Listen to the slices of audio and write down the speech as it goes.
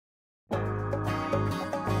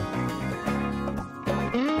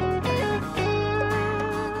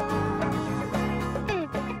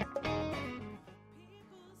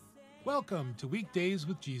Welcome to Weekdays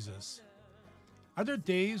with Jesus. Are there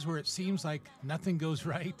days where it seems like nothing goes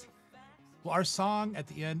right? Well, our song at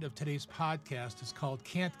the end of today's podcast is called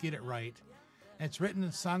Can't Get It Right, and it's written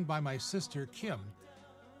and sung by my sister, Kim.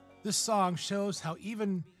 This song shows how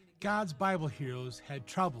even God's Bible heroes had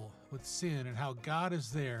trouble with sin and how God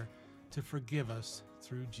is there to forgive us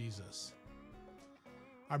through Jesus.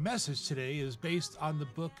 Our message today is based on the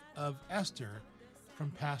book of Esther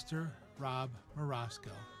from Pastor Rob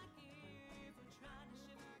Mrosko.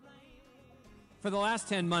 For the last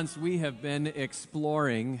 10 months, we have been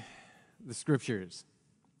exploring the Scriptures.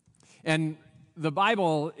 And the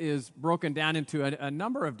Bible is broken down into a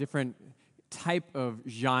number of different type of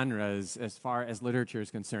genres as far as literature is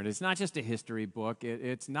concerned. It's not just a history book.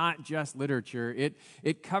 It's not just literature.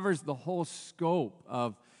 It covers the whole scope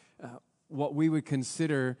of what we would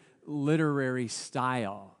consider literary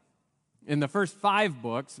style. In the first 5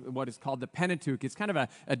 books, what is called the Pentateuch, it's kind of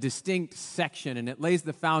a distinct section, and it lays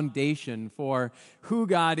the foundation for who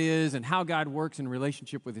God is and how God works in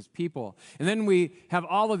relationship with His people. And then we have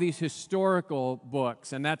all of these historical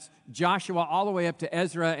books, and that's Joshua all the way up to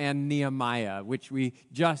Ezra and Nehemiah, which we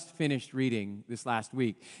just finished reading this last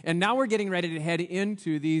week. And now we're getting ready to head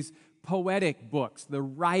into these poetic books, the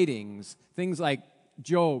writings, things like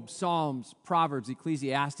Job, Psalms, Proverbs,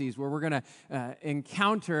 Ecclesiastes, where we're going to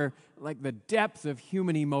encounter like the depth of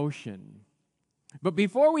human emotion. But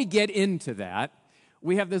before we get into that,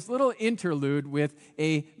 we have this little interlude with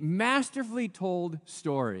a masterfully told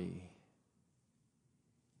story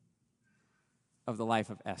of the life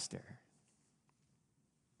of Esther.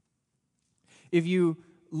 If you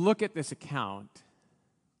look at this account,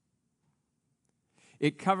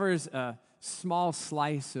 it covers a small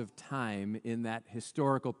slice of time in that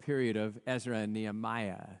historical period of Ezra and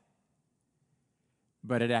Nehemiah,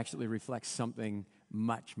 but it actually reflects something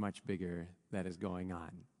much, much bigger that is going on.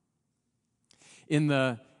 In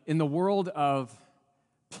the world of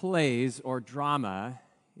plays or drama,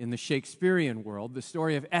 in the Shakespearean world, the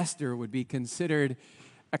story of Esther would be considered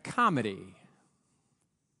a comedy.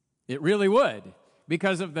 It really would,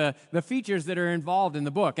 because of the features that are involved in the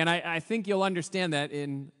book. And I think you'll understand that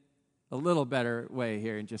in a little better way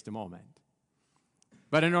here in just a moment.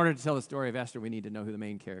 But in order to tell the story of Esther, we need to know who the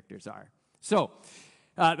main characters are. So,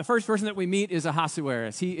 the first person that we meet is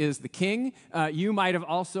Ahasuerus. He is the king. You might have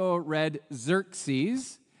also read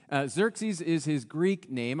Xerxes. Xerxes is his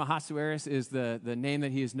Greek name. Ahasuerus is the name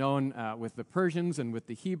that he is known with the Persians and with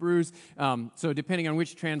the Hebrews. So depending on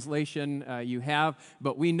which translation you have,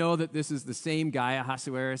 but we know that this is the same guy,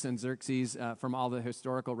 Ahasuerus and Xerxes, from all the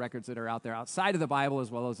historical records that are out there outside of the Bible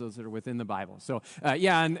as well as those that are within the Bible. So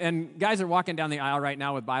and guys are walking down the aisle right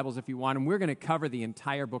now with Bibles if you want them. We're going to cover the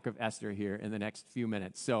entire book of Esther here in the next few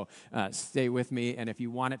minutes. So stay with me, and if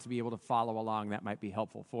you want it to be able to follow along, that might be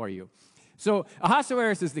helpful for you. So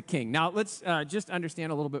Ahasuerus is the king. Now, let's just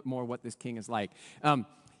understand a little bit more what this king is like.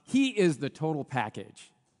 He is the total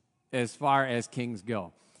package as far as kings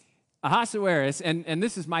go. Ahasuerus, and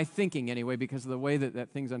this is my thinking anyway because of the way that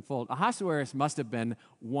things unfold, Ahasuerus must have been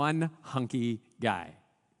one hunky guy.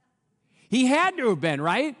 He had to have been,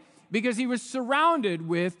 right? Because he was surrounded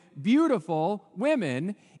with beautiful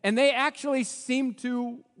women, and they actually seemed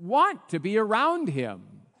to want to be around him.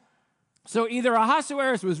 So either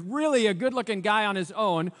Ahasuerus was really a good-looking guy on his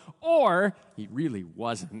own, or he really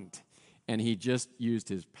wasn't, and he just used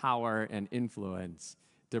his power and influence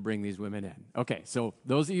to bring these women in. Okay, so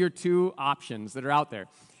those are your two options that are out there.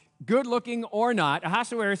 Good-looking or not,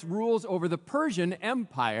 Ahasuerus rules over the Persian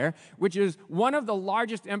Empire, which is one of the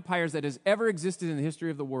largest empires that has ever existed in the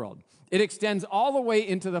history of the world. It extends all the way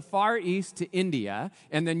into the Far East to India,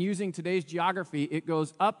 and then using today's geography, it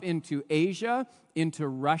goes up into Asia, into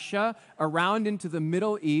Russia, around into the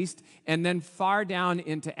Middle East, and then far down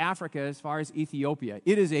into Africa as far as Ethiopia.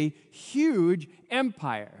 It is a huge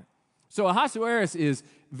empire. So Ahasuerus is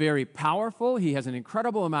very powerful. He has an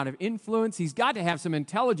incredible amount of influence. He's got to have some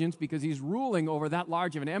intelligence because he's ruling over that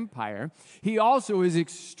large of an empire. He also is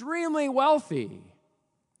extremely wealthy.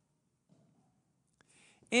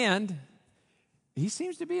 And he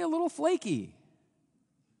seems to be a little flaky.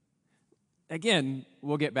 Again,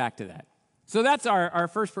 we'll get back to that. So that's our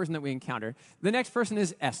first person that we encounter. The next person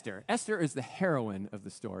is Esther. Esther is the heroine of the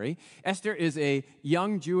story. Esther is a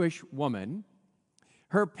young Jewish woman.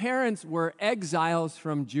 Her parents were exiles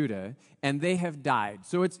from Judah, and they have died.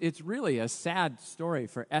 So it's really a sad story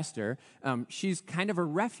for Esther. She's kind of a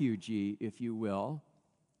refugee, if you will,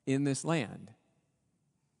 in this land.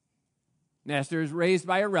 Esther is raised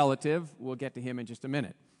by a relative. We'll get to him in just a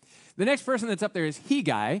minute. The next person that's up there is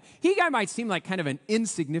Hegai. Hegai might seem like kind of an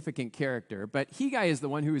insignificant character, but Hegai is the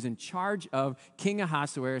one who is in charge of King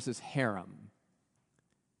Ahasuerus' harem.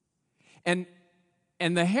 And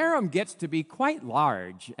the harem gets to be quite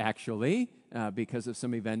large, actually, because of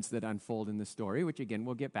some events that unfold in the story, which, again,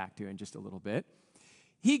 we'll get back to in just a little bit.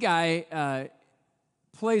 Hegai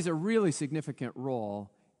plays a really significant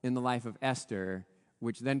role in the life of Esther,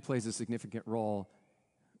 which then plays a significant role.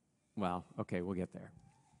 Well, okay, we'll get there.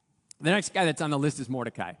 The next guy that's on the list is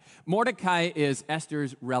Mordecai. Mordecai is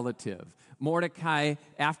Esther's relative. Mordecai,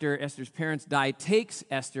 after Esther's parents die, takes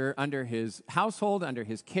Esther under his household, under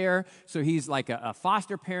his care. So he's like a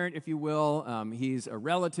foster parent, if you will. He's a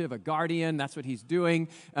relative, a guardian. That's what he's doing.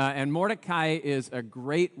 And Mordecai is a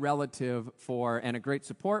great relative and a great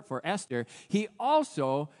support for Esther. He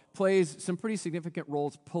also plays some pretty significant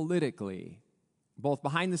roles politically, both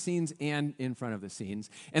behind the scenes and in front of the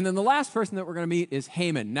scenes. And then the last person that we're going to meet is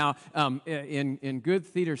Haman. Now, in good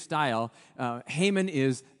theater style, Haman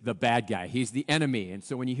is the bad guy. He's the enemy. And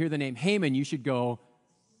so when you hear the name Haman, you should go,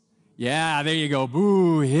 yeah, there you go,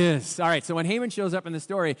 boo, hiss. All right, so when Haman shows up in the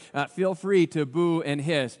story, feel free to boo and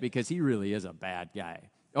hiss because he really is a bad guy.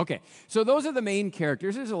 Okay, so those are the main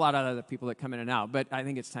characters. There's a lot of other people that come in and out, but I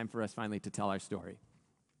think it's time for us finally to tell our story.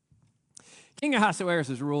 King Ahasuerus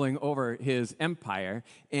is ruling over his empire,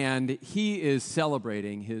 and he is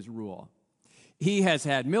celebrating his rule. He has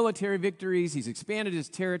had military victories, he's expanded his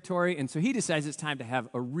territory, and so he decides it's time to have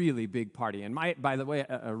a really big party. And by the way,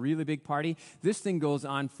 a really big party, this thing goes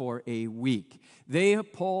on for a week. They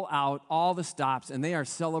pull out all the stops, and they are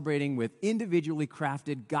celebrating with individually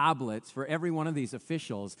crafted goblets for every one of these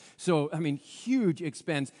officials. So, I mean, huge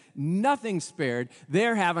expense, nothing spared.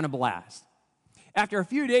 They're having a blast. After a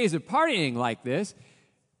few days of partying like this,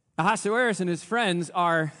 Ahasuerus and his friends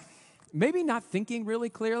are maybe not thinking really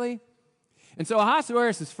clearly. And so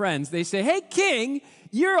Ahasuerus' friends, they say, hey, king,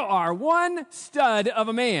 you are one stud of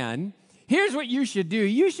a man. Here's what you should do.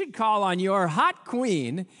 You should call on your hot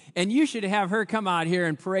queen, and you should have her come out here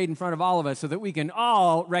and parade in front of all of us so that we can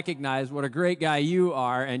all recognize what a great guy you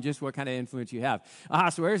are and just what kind of influence you have.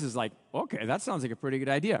 Ahasuerus is like, okay, that sounds like a pretty good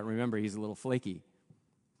idea. Remember, he's a little flaky.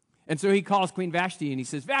 And so he calls Queen Vashti and he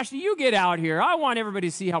says, Vashti, you get out here. I want everybody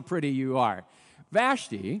to see how pretty you are.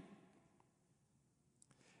 Vashti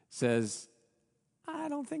says, I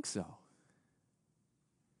don't think so.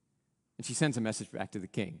 And she sends a message back to the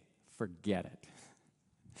king. Forget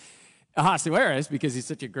it. Ahasuerus, because he's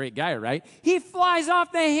such a great guy, right? He flies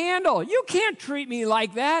off the handle. You can't treat me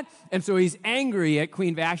like that. And so he's angry at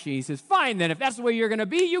Queen Vashti. He says, fine then, if that's the way you're going to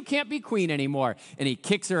be, you can't be queen anymore. And he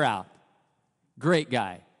kicks her out. Great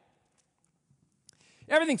guy.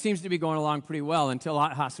 Everything seems to be going along pretty well until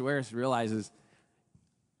Ahasuerus realizes,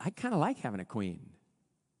 I kind of like having a queen.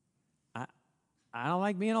 I don't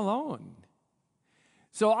like being alone.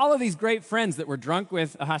 So all of these great friends that were drunk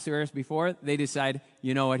with Ahasuerus before, they decide,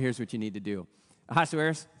 you know what, here's what you need to do.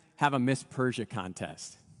 Ahasuerus, have a Miss Persia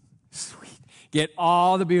contest. Sweet. Get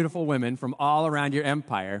all the beautiful women from all around your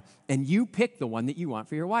empire, and you pick the one that you want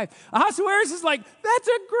for your wife. Ahasuerus is like, that's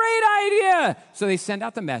a great idea. So they send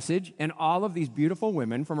out the message, and all of these beautiful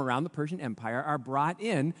women from around the Persian Empire are brought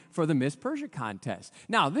in for the Miss Persia contest.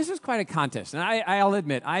 Now, this is quite a contest, and I'll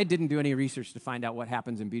admit, I didn't do any research to find out what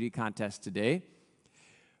happens in beauty contests today,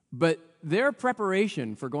 but their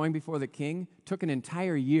preparation for going before the king took an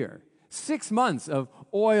entire year. 6 months of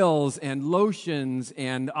oils and lotions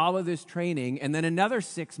and all of this training, and then another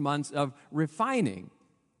 6 months of refining.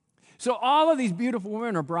 So all of these beautiful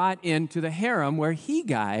women are brought into the harem where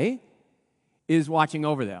Hegai is watching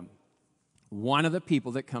over them. One of the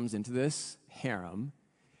people that comes into this harem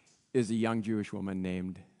is a young Jewish woman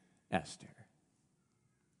named Esther.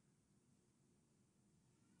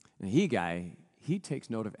 And Hegai, he takes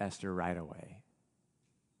note of Esther right away.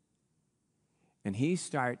 And he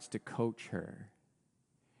starts to coach her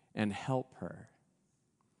and help her.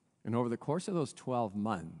 And over the course of those 12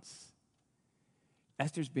 months,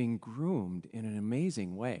 Esther's being groomed in an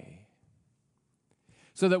amazing way.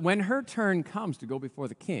 So that when her turn comes to go before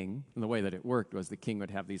the king, and the way that it worked was the king would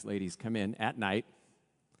have these ladies come in at night,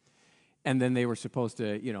 and then they were supposed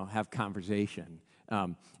to, have conversation.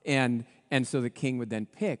 And so the king would then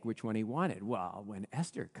pick which one he wanted. Well, when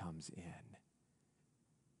Esther comes in,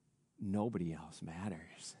 nobody else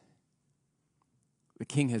matters. The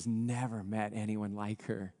king has never met anyone like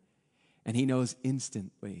her, and he knows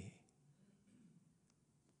instantly.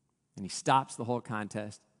 And he stops the whole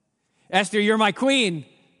contest. Esther, you're my queen.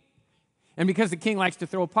 And because the king likes to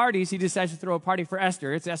throw parties, he decides to throw a party for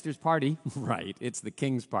Esther. It's Esther's party. Right, it's the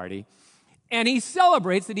king's party. And he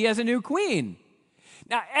celebrates that he has a new queen.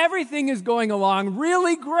 Now, everything is going along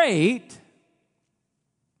really great,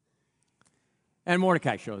 and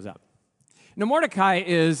Mordecai shows up. Now, Mordecai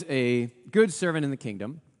is a good servant in the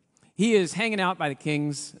kingdom. He is hanging out by the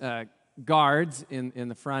king's guards in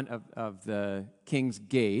the front of the king's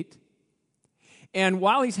gate. And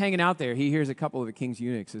while he's hanging out there, he hears a couple of the king's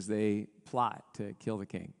eunuchs as they plot to kill the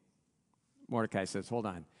king. Mordecai says, hold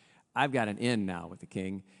on, I've got an in now with the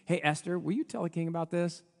king. Hey, Esther, will you tell the king about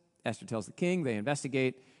this? Esther tells the king, they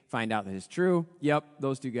investigate, find out that it's true. Yep,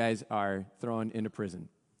 those two guys are thrown into prison.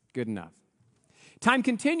 Good enough. Time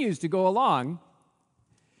continues to go along,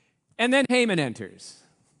 and then Haman enters.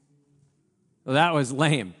 Well, that was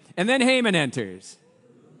lame. And then Haman enters.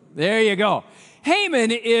 There you go.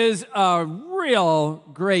 Haman is a real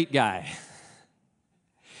great guy.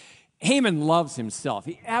 Haman loves himself.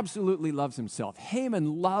 He absolutely loves himself.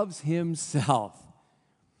 Haman loves himself.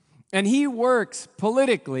 And he works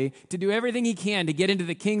politically to do everything he can to get into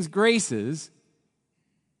the king's graces.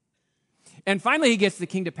 And finally, he gets the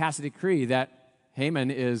king to pass a decree that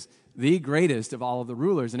Haman is the greatest of all of the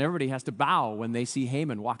rulers, and everybody has to bow when they see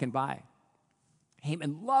Haman walking by.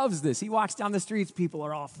 Haman loves this. He walks down the streets, people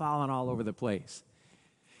are all falling all over the place,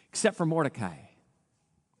 except for Mordecai.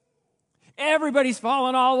 Everybody's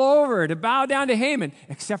falling all over to bow down to Haman,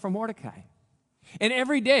 except for Mordecai. And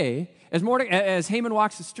every day, as Haman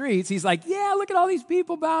walks the streets, he's like, yeah, look at all these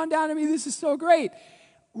people bowing down to me. This is so great.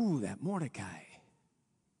 Ooh, that Mordecai.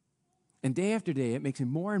 And day after day, it makes him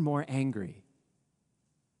more and more angry.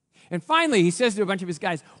 And finally, he says to a bunch of his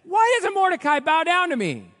guys, why doesn't Mordecai bow down to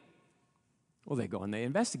me? Well, they go and they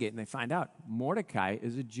investigate, and they find out Mordecai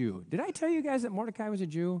is a Jew. Did I tell you guys that Mordecai was a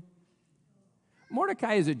Jew?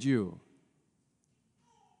 Mordecai is a Jew.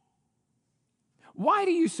 Why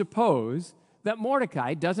do you suppose that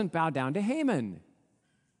Mordecai doesn't bow down to Haman?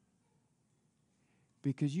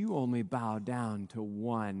 Because you only bow down to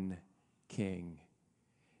one king,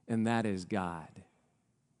 and that is God.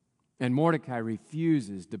 And Mordecai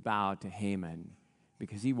refuses to bow to Haman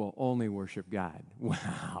because he will only worship God.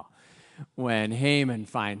 Wow. When Haman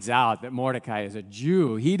finds out that Mordecai is a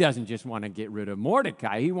Jew, he doesn't just want to get rid of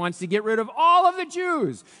Mordecai. He wants to get rid of all of the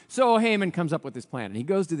Jews. So Haman comes up with this plan, and he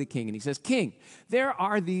goes to the king, and he says, King, there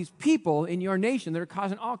are these people in your nation that are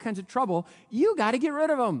causing all kinds of trouble. You got to get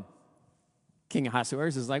rid of them. King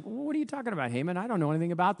Ahasuerus is like, well, what are you talking about, Haman? I don't know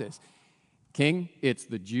anything about this. King, it's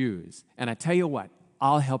the Jews. And I tell you what,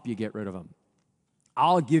 I'll help you get rid of them.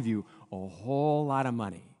 I'll give you a whole lot of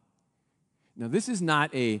money. Now, this is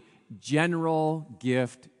not a general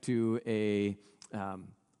gift to a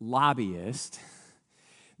lobbyist.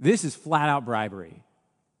 This is flat-out bribery.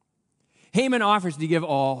 Haman offers to give a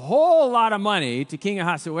whole lot of money to King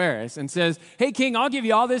Ahasuerus and says, hey, king, I'll give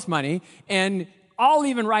you all this money, and I'll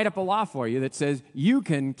even write up a law for you that says you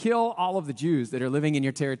can kill all of the Jews that are living in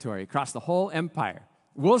your territory across the whole empire.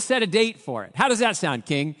 We'll set a date for it. How does that sound,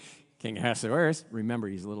 king? King Ahasuerus, remember,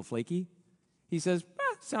 he's a little flaky. He says,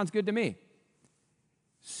 sounds good to me.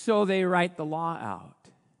 So they write the law out.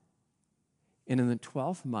 And in the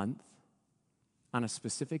 12th month, on a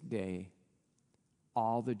specific day,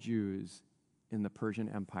 all the Jews in the Persian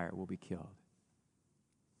Empire will be killed.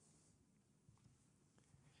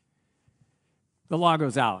 The law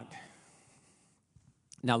goes out.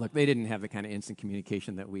 Now, look, they didn't have the kind of instant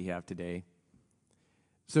communication that we have today,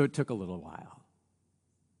 so it took a little while.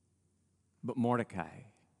 But Mordecai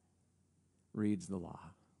reads the law,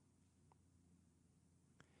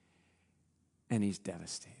 and he's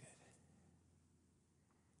devastated.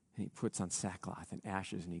 And he puts on sackcloth and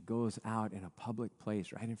ashes, and he goes out in a public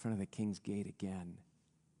place right in front of the king's gate again.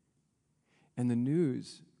 And the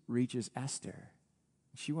news reaches Esther.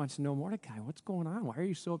 She wants to know, Mordecai, what's going on? Why are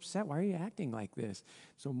you so upset? Why are you acting like this?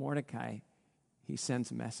 So Mordecai, he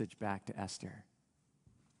sends a message back to Esther.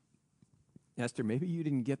 Esther, maybe you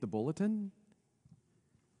didn't get the bulletin,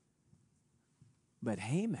 but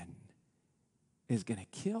Haman is going to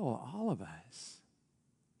kill all of us,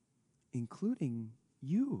 including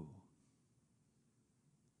you.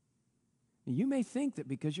 You may think that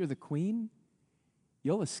because you're the queen,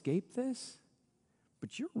 you'll escape this,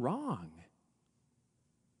 but you're wrong.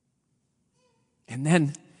 And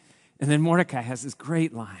then Mordecai has this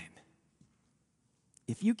great line.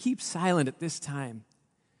 If you keep silent at this time,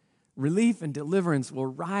 relief and deliverance will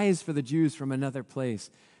rise for the Jews from another place,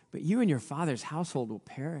 but you and your father's household will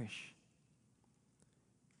perish.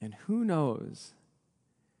 And who knows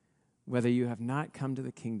whether you have not come to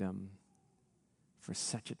the kingdom for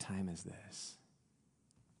such a time as this.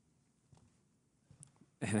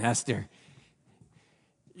 And Esther,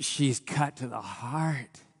 she's cut to the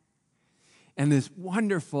heart. And this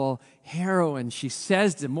wonderful heroine, she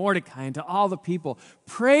says to Mordecai and to all the people,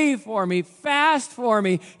 pray for me, fast for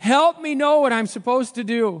me, help me know what I'm supposed to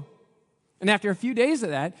do. And after a few days of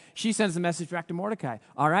that, she sends a message back to Mordecai.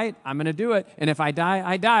 All right, I'm going to do it. And if I die,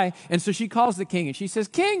 I die. And so she calls the king and she says,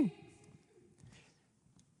 King,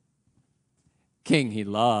 he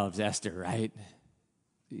loves Esther, right?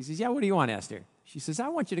 He says, yeah, what do you want, Esther? She says, I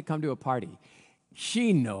want you to come to a party.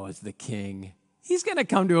 She knows the king. He's going to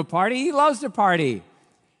come to a party. He loves to party.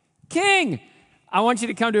 King, I want you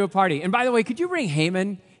to come to a party. And by the way, could you bring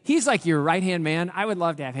Haman? He's like your right-hand man. I would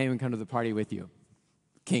love to have Haman come to the party with you.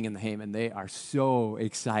 King and the Haman, they are so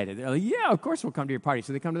excited. They're like, yeah, of course we'll come to your party.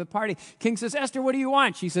 So they come to the party. King says, Esther, what do you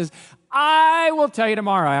want? She says, I will tell you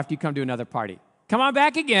tomorrow after you come to another party. Come on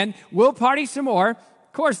back again. We'll party some more.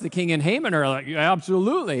 Of course, the king and Haman are like, yeah,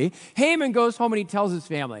 absolutely. Haman goes home and he tells his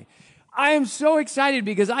family, I am so excited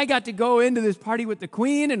because I got to go into this party with the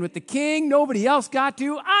queen and with the king. Nobody else got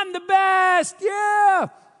to. I'm the best. Yeah.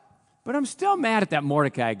 But I'm still mad at that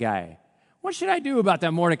Mordecai guy. What should I do about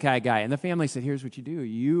that Mordecai guy? And the family said, here's what you do.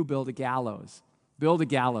 You build a gallows. Build a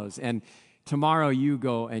gallows. And tomorrow you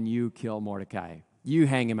go and you kill Mordecai. You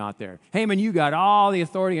hang him out there. Haman, you got all the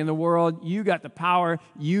authority in the world. You got the power.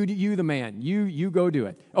 You the man. You go do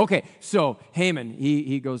it. Okay, so Haman,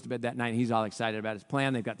 he goes to bed that night. He's all excited about his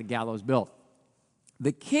plan. They've got the gallows built.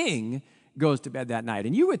 The king goes to bed that night.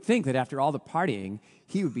 And you would think that after all the partying,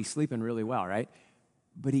 he would be sleeping really well, right?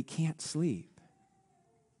 But he can't sleep.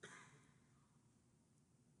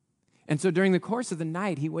 And so during the course of the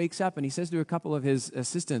night, he wakes up and he says to a couple of his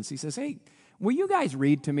assistants, he says, hey, will you guys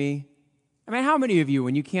read to me? I mean, how many of you,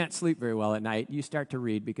 when you can't sleep very well at night, you start to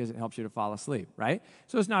read because it helps you to fall asleep, right?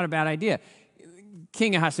 So it's not a bad idea.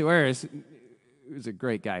 King Ahasuerus, who's a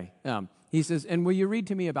great guy, he says, and will you read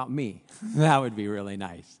to me about me? That would be really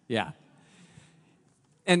nice, yeah.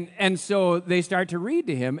 And so they start to read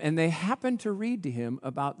to him, and they happen to read to him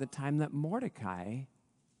about the time that Mordecai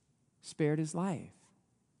spared his life.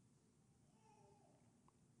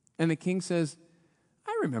 And the king says,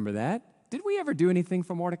 I remember that. Did we ever do anything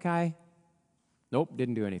for Mordecai? Nope,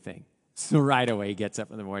 didn't do anything. So right away he gets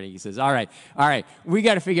up in the morning. He says, all right, we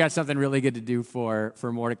got to figure out something really good to do for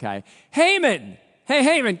Mordecai. Haman, hey,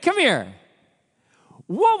 Haman, come here.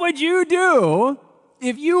 What would you do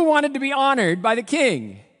if you wanted to be honored by the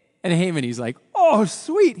king? And Haman, he's like, oh,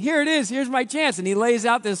 sweet, here it is. Here's my chance. And he lays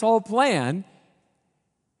out this whole plan.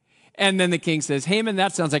 And then the king says, Haman,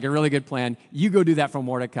 that sounds like a really good plan. You go do that for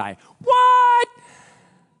Mordecai. What?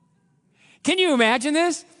 Can you imagine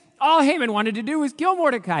this? All Haman wanted to do was kill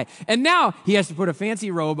Mordecai. And now he has to put a fancy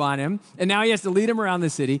robe on him. And now he has to lead him around the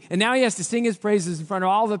city. And now he has to sing his praises in front of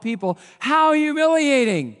all the people. How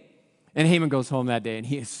humiliating. And Haman goes home that day, and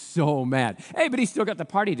he is so mad. Hey, but he's still got the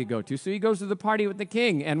party to go to. So he goes to the party with the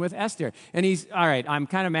king and with Esther. And he's, all right, I'm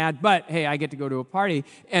kind of mad, but hey, I get to go to a party.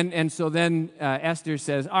 And so then Esther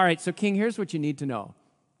says, all right, so king, here's what you need to know.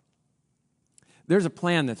 There's a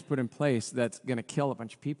plan that's put in place that's going to kill a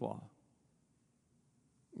bunch of people.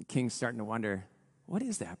 The king's starting to wonder, what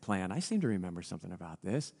is that plan? I seem to remember something about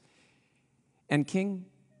this. And king,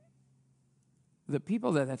 the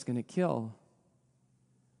people that's going to kill,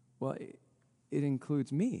 well, it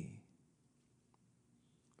includes me.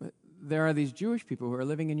 There are these Jewish people who are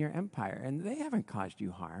living in your empire, and they haven't caused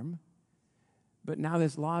you harm. But now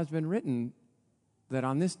this law has been written that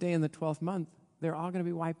on this day in the 12th month, they're all going to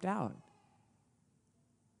be wiped out.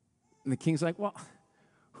 And the king's like, well,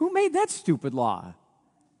 who made that stupid law?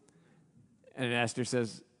 And Esther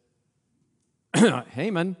says,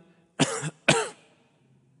 Haman.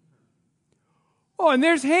 Oh, and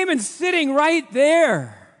there's Haman sitting right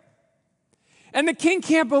there. And the king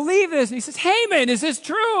can't believe this. And he says, Haman, is this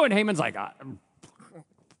true? And Haman's like,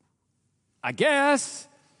 I guess.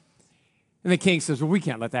 And the king says, well, we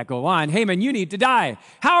can't let that go on. Haman, you need to die.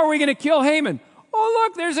 How are we going to kill Haman? Oh,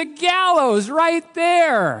 look, there's a gallows right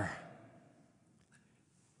there.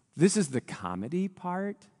 This is the comedy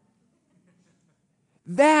part.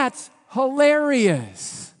 That's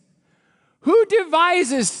hilarious. Who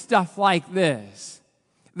devises stuff like this?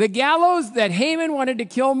 The gallows that Haman wanted to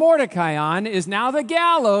kill Mordecai on is now the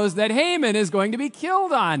gallows that Haman is going to be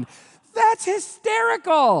killed on. That's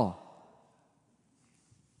hysterical.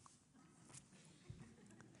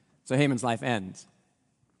 So Haman's life ends.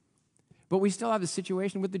 But we still have the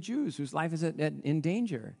situation with the Jews whose life is in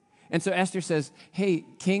danger. And so Esther says, hey,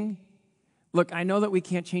 king, look, I know that we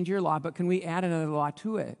can't change your law, but can we add another law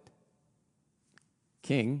to it?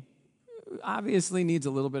 King obviously needs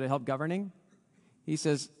a little bit of help governing. He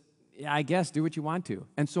says, yeah, I guess, do what you want to.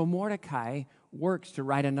 And so Mordecai works to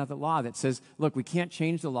write another law that says, look, we can't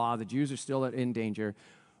change the law. The Jews are still in danger.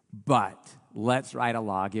 but let's write a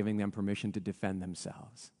law giving them permission to defend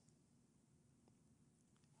themselves.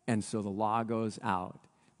 And so the law goes out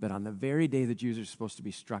that on the very day the Jews are supposed to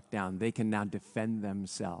be struck down, they can now defend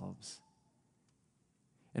themselves.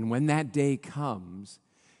 And when that day comes,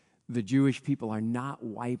 the Jewish people are not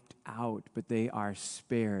wiped out, but they are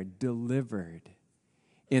spared, delivered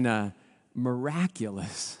in a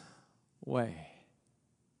miraculous way.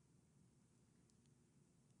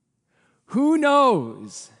 Who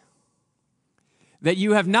knows that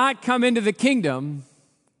you have not come into the kingdom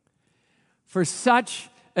for such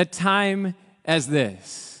a time as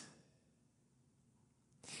this?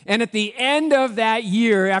 And at the end of that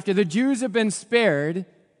year, after the Jews have been spared,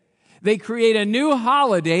 they create a new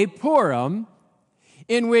holiday, Purim,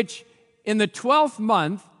 in which in the 12th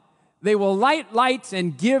month, they will light lights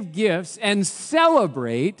and give gifts and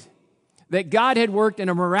celebrate that God had worked in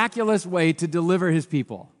a miraculous way to deliver his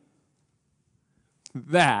people.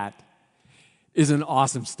 That is an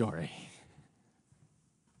awesome story.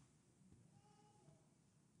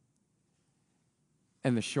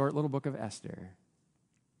 And the short little book of Esther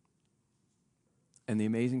and the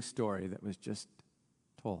amazing story that was just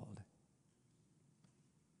told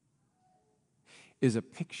is a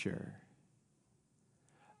picture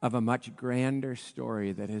of a much grander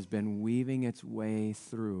story that has been weaving its way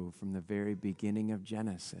through from the very beginning of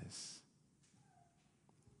Genesis,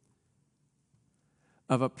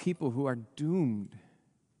 of a people who are doomed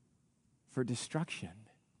for destruction.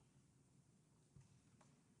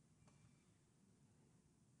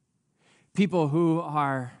 People who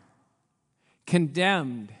are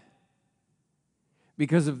condemned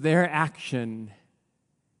because of their action,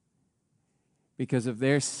 because of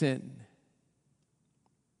their sin.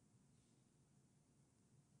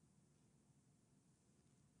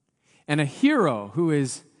 And a hero who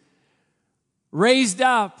is raised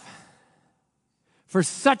up for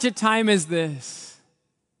such a time as this.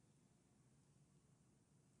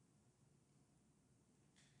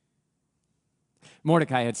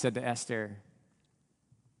 Mordecai had said to Esther,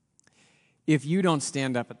 if you don't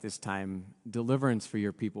stand up at this time, deliverance for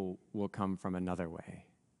your people will come from another way.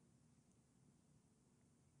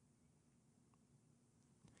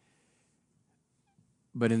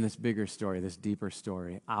 But in this bigger story, this deeper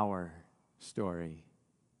story, our story,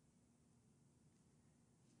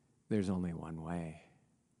 there's only one way.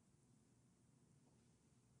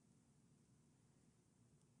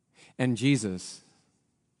 And Jesus,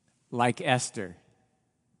 like Esther,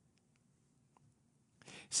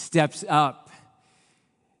 steps up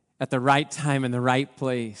at the right time in the right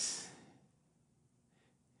place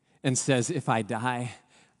and says, if I die,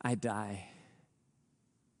 I die.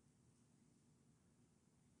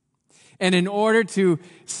 And in order to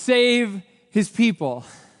save his people,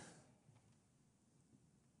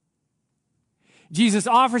 Jesus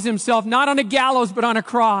offers himself not on a gallows, but on a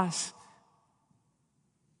cross.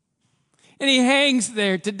 And he hangs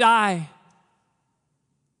there to die.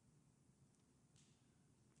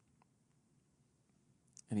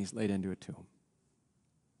 And he's laid into a tomb.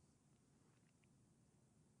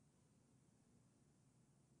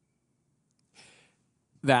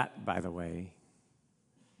 That, by the way,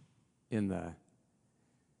 in the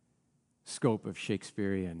scope of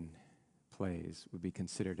Shakespearean plays, would be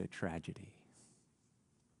considered a tragedy.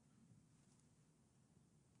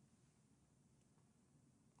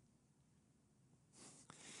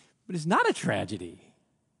 But it's not a tragedy.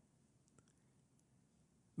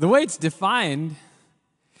 The way it's defined,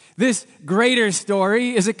 this greater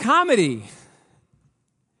story is a comedy.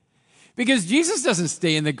 Because Jesus doesn't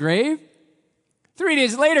stay in the grave. 3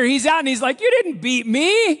 days later, he's out and he's like, you didn't beat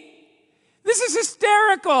me. This is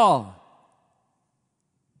hysterical.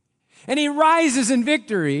 And he rises in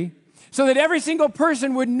victory so that every single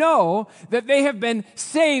person would know that they have been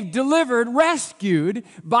saved, delivered, rescued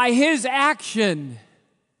by his action.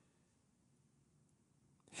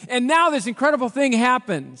 And now this incredible thing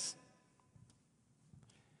happens.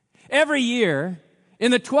 Every year, in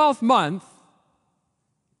the 12th month,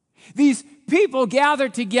 these people gather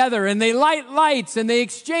together and they light lights and they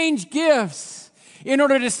exchange gifts in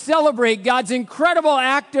order to celebrate God's incredible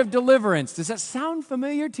act of deliverance. Does that sound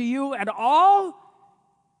familiar to you at all?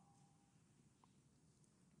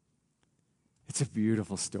 It's a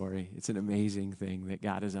beautiful story. It's an amazing thing that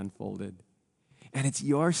God has unfolded. And it's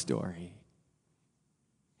your story.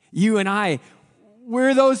 You and I,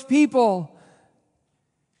 we're those people.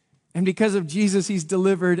 And because of Jesus, he's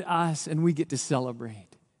delivered us, and we get to celebrate.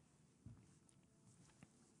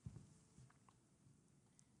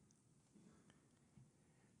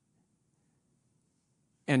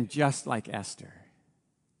 And just like Esther,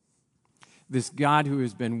 This God who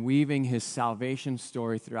has been weaving his salvation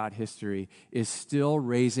story throughout history is still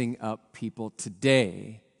raising up people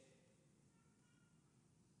today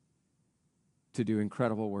to do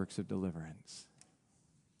incredible works of deliverance.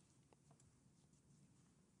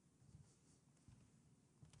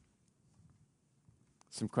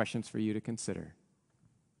 Some questions for you to consider.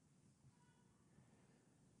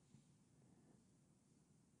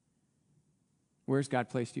 Where's God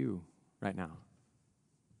placed you right now?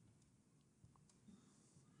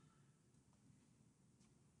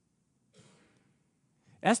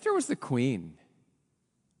 Esther was the queen.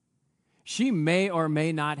 She may or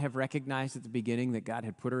may not have recognized at the beginning that God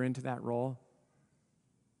had put her into that role,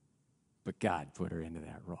 but God put her into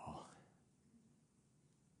that role.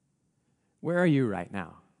 Where are you right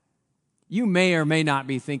now? You may or may not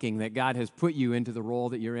be thinking that God has put you into the role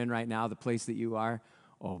that you're in right now, the place that you are.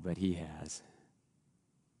 Oh, but he has.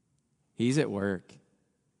 He's at work.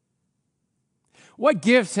 What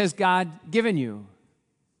gifts has God given you?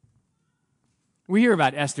 We hear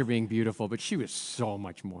about Esther being beautiful, but she was so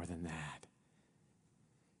much more than that.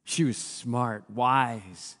 She was smart,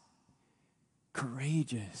 wise,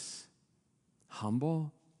 courageous,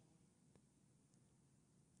 humble.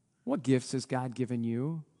 What gifts has God given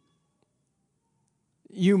you?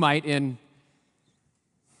 You might, in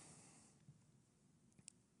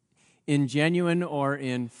genuine or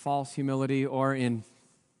in false humility or in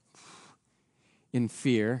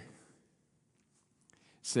fear,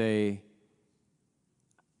 say,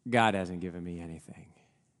 God hasn't given me anything.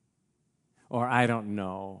 Or I don't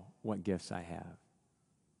know what gifts I have.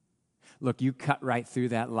 Look, you cut right through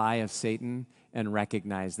that lie of Satan and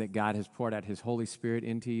recognize that God has poured out his Holy Spirit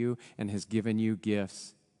into you and has given you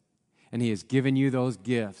gifts. And he has given you those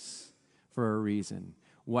gifts for a reason.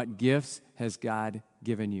 What gifts has God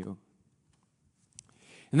given you?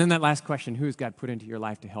 And then that last question, who has God put into your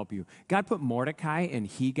life to help you? God put Mordecai and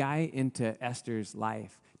Hegai into Esther's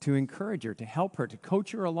life to encourage her, to help her, to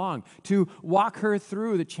coach her along, to walk her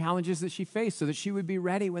through the challenges that she faced so that she would be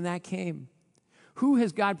ready when that came. Who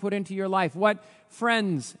has God put into your life? What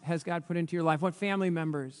friends has God put into your life? What family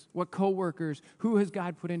members? What coworkers? Who has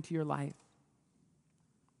God put into your life?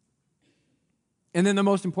 And then the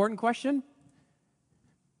most important question,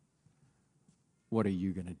 what are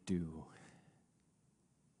you going to do?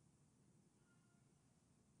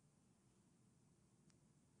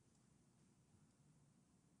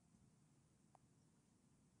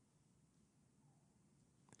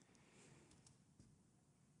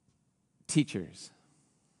 Teachers,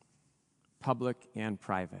 public and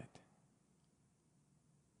private,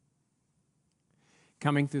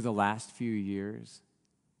 coming through the last few years,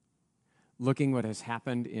 looking what has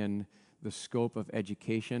happened in the scope of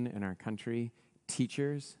education in our country,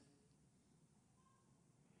 teachers,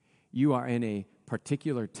 you are in a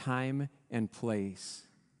particular time and place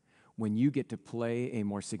when you get to play a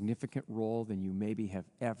more significant role than you maybe have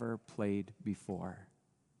ever played before.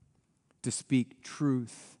 To speak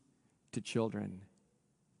truth to children,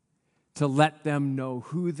 to let them know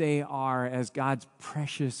who they are as God's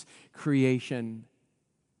precious creation,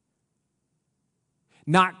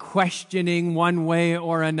 not questioning one way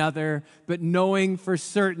or another, but knowing for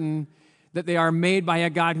certain that they are made by a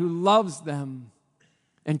God who loves them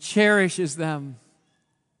and cherishes them.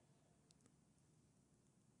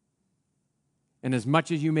 And as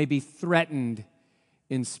much as you may be threatened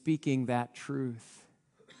in speaking that truth,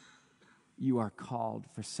 you are called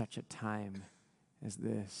for such a time as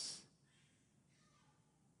this.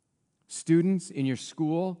 Students in your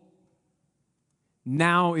school,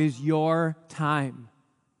 now is your time.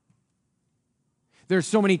 There's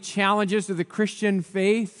so many challenges to the Christian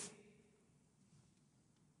faith,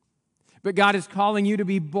 but God is calling you to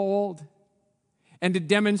be bold and to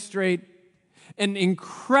demonstrate an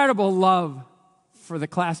incredible love for the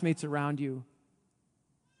classmates around you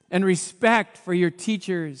and respect for your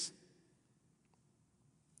teachers.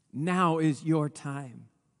 Now is your time.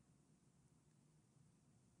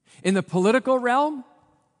 In the political realm,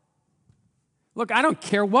 look, I don't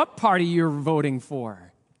care what party you're voting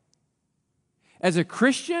for. As a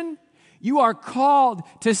Christian, you are called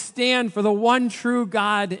to stand for the one true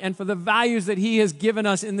God and for the values that he has given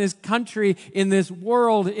us in this country, in this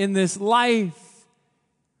world, in this life.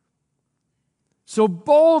 So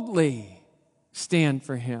boldly stand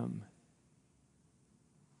for him.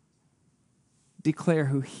 Declare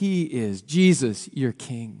who he is, Jesus, your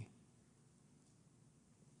King.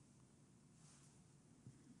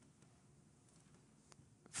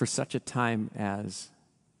 For such a time as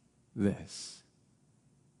this.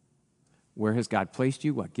 Where has God placed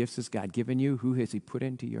you? What gifts has God given you? Who has he put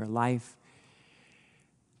into your life?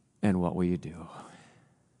 And what will you do?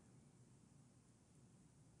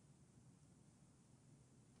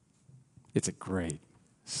 It's a great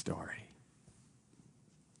story.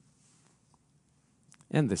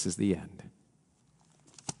 And this is the end.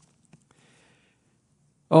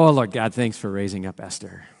 Oh, Lord God, thanks for raising up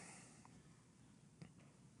Esther.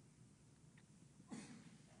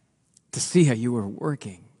 To see how you were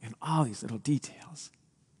working in all these little details.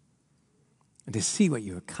 And to see what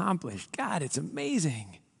you accomplished. God, it's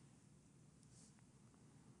amazing.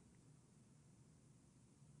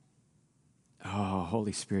 Oh,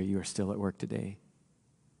 Holy Spirit, you are still at work today.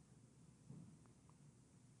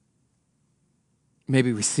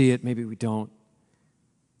 Maybe we see it, maybe we don't.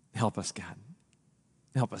 Help us, God.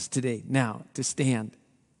 Help us today, now, to stand,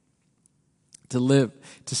 to live,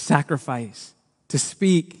 to sacrifice, to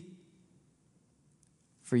speak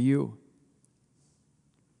for you,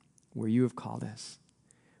 where you have called us,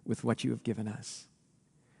 with what you have given us,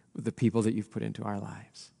 with the people that you've put into our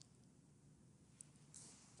lives.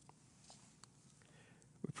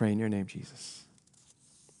 We pray in your name, Jesus.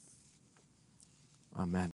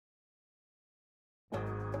 Amen.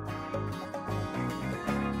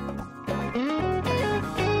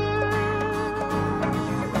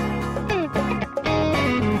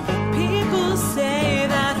 People say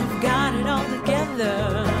that I've got it all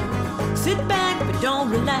together. Sit back but don't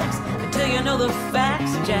relax until you know the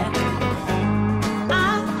facts, Jack.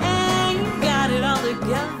 I ain't got it all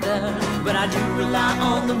together, but I do rely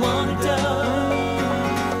on the one who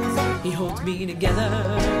does. He holds me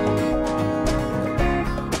together.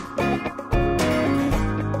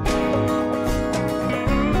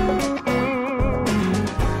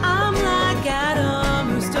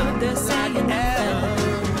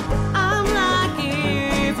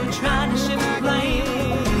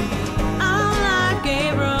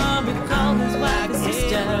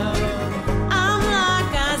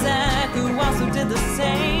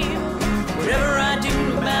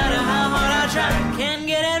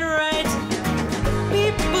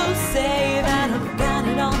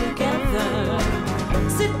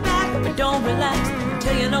 Don't relax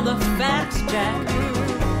till you know the facts, Jack.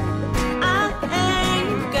 I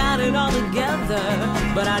ain't got it all together,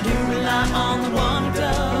 but I do rely on the one who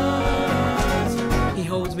does. He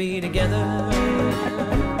holds me together.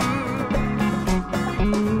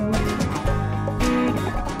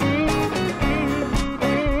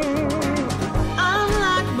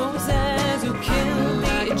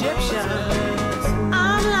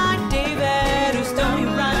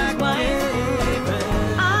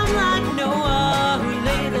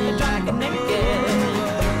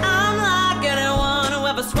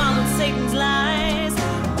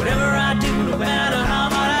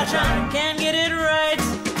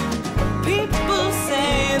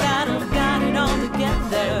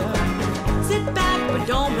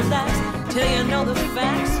 Till you know the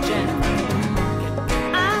facts, Jack.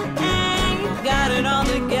 I ain't got it all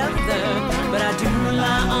together, but I do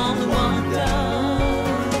rely on the one who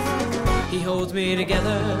does. He holds me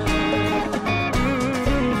together.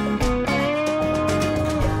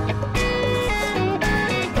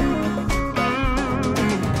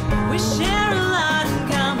 We share a lot in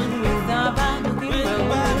common with our Bible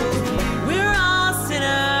heroes. We're all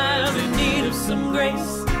sinners in need of some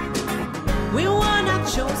grace. We were not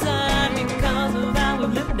chosen because of how we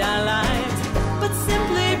lived our lives, but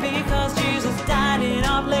simply because Jesus died in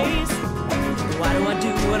our place. Why do I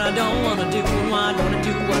do what I don't want to do, and why don't I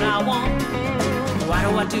do what I want? Why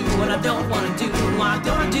do I do what I don't want to do, and why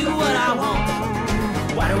don't I do what I want?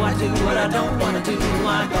 Why do I do what I don't want to do, and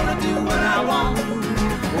why don't I do what I want?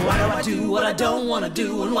 Why do I do what I don't want to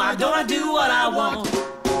do, and why don't I do what I want?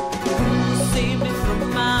 Save me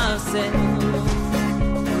from myself.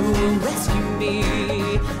 Rescue me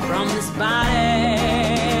from this body